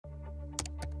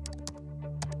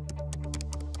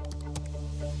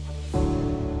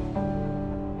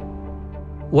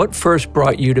What first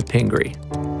brought you to Pingry?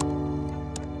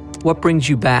 What brings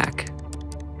you back?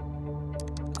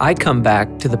 I come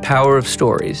back to the power of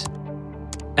stories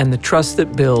and the trust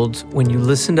that builds when you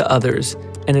listen to others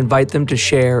and invite them to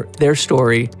share their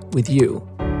story with you.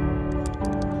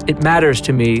 It matters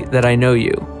to me that I know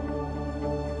you,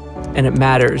 and it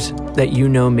matters that you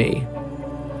know me.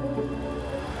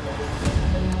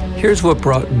 Here's what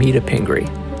brought me to Pingry: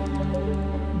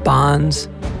 bonds,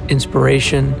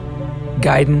 inspiration,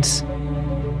 guidance,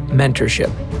 mentorship.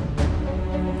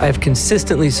 I have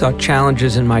consistently sought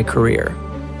challenges in my career.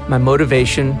 My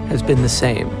motivation has been the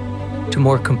same: to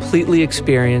more completely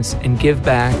experience and give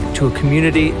back to a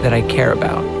community that I care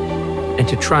about, and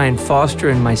to try and foster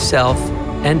in myself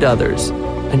and others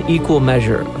an equal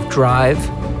measure of drive,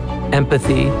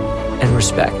 empathy, and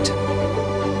respect.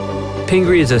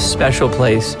 Pingry is a special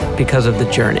place because of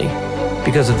the journey,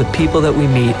 because of the people that we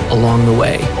meet along the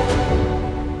way.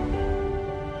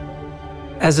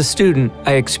 As a student,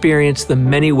 I experienced the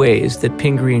many ways that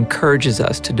Pingry encourages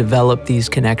us to develop these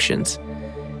connections,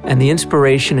 and the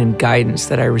inspiration and guidance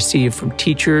that I receive from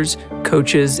teachers,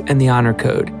 coaches, and the Honor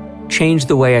Code changed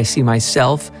the way I see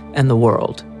myself and the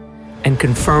world, and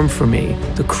confirmed for me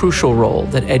the crucial role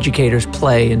that educators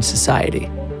play in society.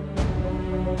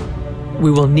 We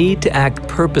will need to act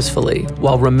purposefully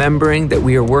while remembering that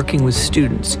we are working with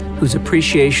students whose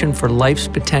appreciation for life's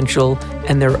potential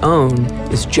and their own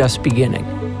is just beginning.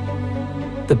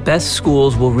 The best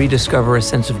schools will rediscover a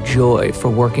sense of joy for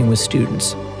working with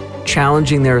students,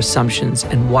 challenging their assumptions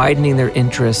and widening their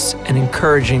interests and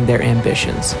encouraging their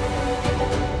ambitions.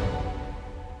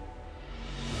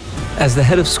 As the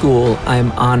head of school, I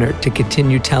am honored to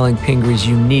continue telling Pingry's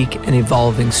unique and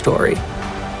evolving story,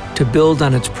 to build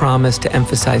on its promise to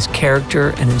emphasize character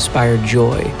and inspire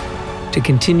joy, to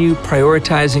continue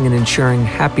prioritizing and ensuring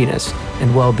happiness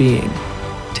and well-being,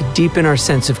 to deepen our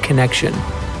sense of connection,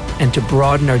 and to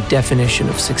broaden our definition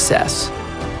of success.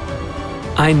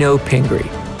 I know Pingry,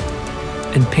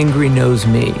 and Pingry knows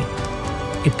me.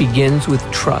 It begins with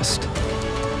trust.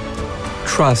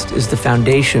 Trust is the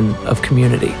foundation of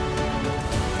community,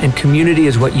 and community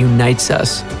is what unites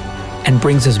us and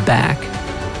brings us back.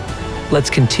 Let's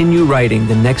continue writing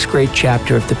the next great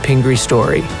chapter of the Pingry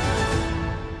story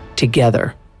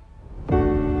together.